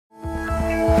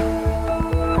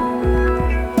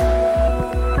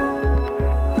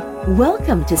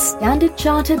Welcome to Standard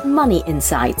Chartered Money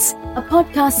Insights, a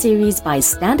podcast series by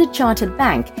Standard Chartered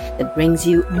Bank that brings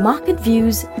you market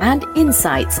views and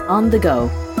insights on the go.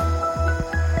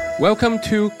 Welcome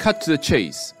to Cut to the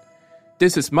Chase.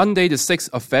 This is Monday, the 6th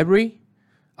of February.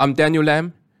 I'm Daniel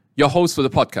Lam, your host for the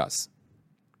podcast.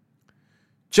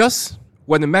 Just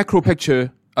when the macro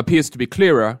picture appears to be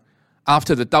clearer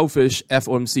after the dovish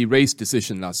FOMC rate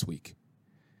decision last week,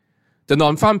 the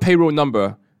non-farm payroll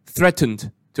number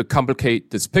threatened to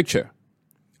complicate this picture.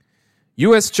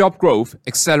 U.S. job growth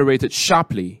accelerated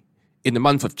sharply in the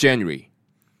month of January,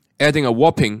 adding a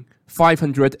whopping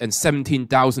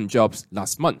 517,000 jobs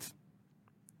last month.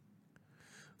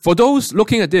 For those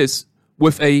looking at this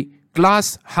with a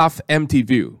glass half empty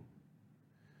view,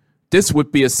 this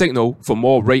would be a signal for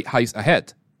more rate hikes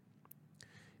ahead.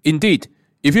 Indeed,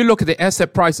 if you look at the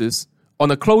asset prices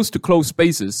on a close-to-close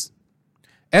basis,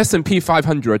 S&P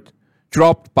 500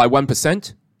 dropped by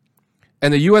 1%,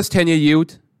 and the US 10-year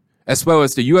yield, as well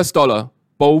as the US dollar,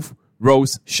 both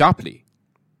rose sharply.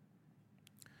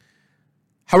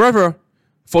 However,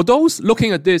 for those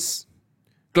looking at this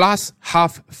glass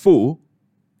half full,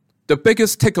 the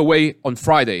biggest takeaway on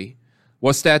Friday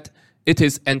was that it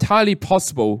is entirely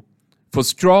possible for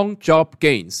strong job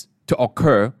gains to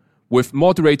occur with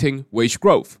moderating wage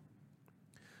growth,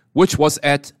 which was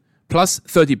at plus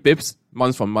 30 bips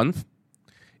month on month,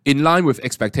 in line with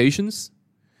expectations,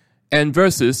 and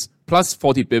versus plus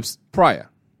 40 bips prior.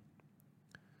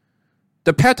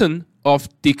 The pattern of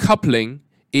decoupling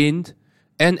in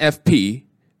NFP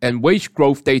and wage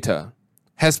growth data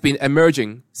has been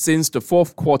emerging since the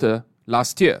fourth quarter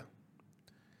last year.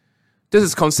 This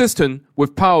is consistent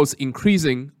with Powell's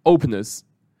increasing openness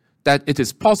that it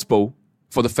is possible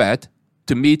for the Fed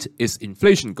to meet its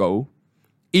inflation goal,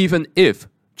 even if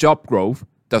job growth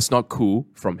does not cool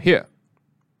from here.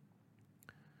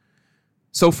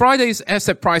 So Friday's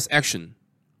asset price action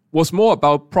was more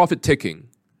about profit-taking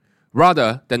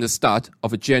rather than the start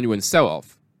of a genuine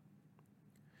sell-off.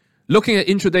 Looking at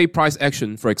intraday price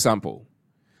action, for example,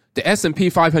 the S&P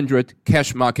 500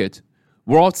 cash market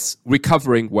was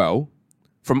recovering well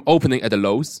from opening at the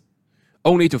lows,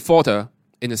 only to falter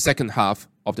in the second half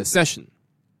of the session.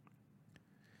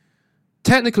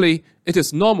 Technically, it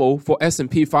is normal for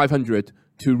S&P 500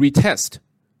 to retest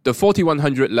the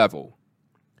 4100 level,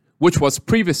 which was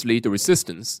previously the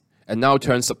resistance and now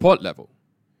turned support level.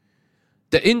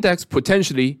 The index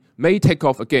potentially may take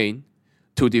off again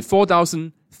to the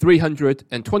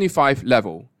 4,325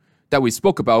 level that we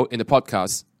spoke about in the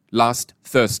podcast last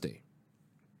Thursday.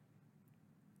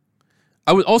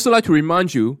 I would also like to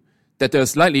remind you that there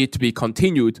is likely to be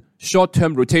continued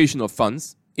short-term rotation of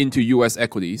funds into US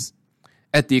equities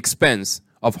at the expense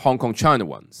of Hong Kong China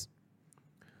ones.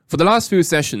 For the last few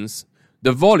sessions,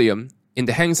 the volume in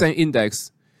the Hang Seng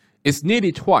Index is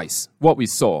nearly twice what we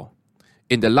saw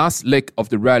in the last leg of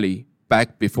the rally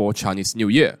back before Chinese New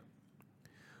Year,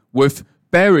 with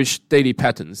bearish daily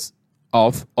patterns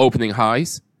of opening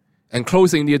highs and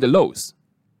closing near the lows.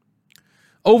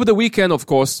 Over the weekend, of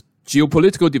course,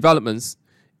 geopolitical developments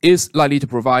is likely to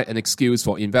provide an excuse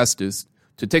for investors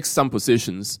to take some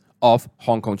positions of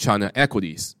Hong Kong China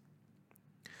equities.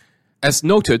 As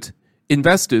noted,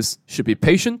 investors should be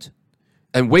patient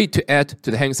and wait to add to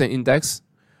the Hang Seng Index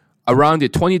around the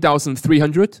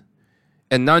 20,300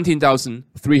 and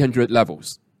 19,300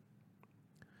 levels.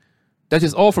 That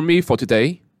is all from me for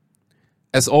today.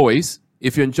 As always,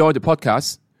 if you enjoyed the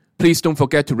podcast, please don't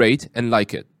forget to rate and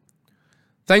like it.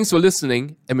 Thanks for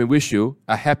listening, and we wish you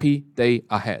a happy day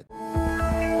ahead.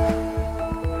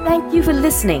 Thank you for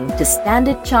listening to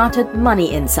Standard Chartered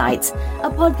Money Insights, a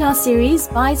podcast series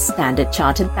by Standard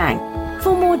Chartered Bank.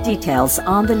 For more details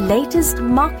on the latest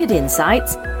market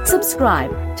insights,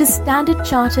 subscribe to Standard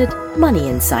Chartered Money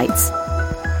Insights.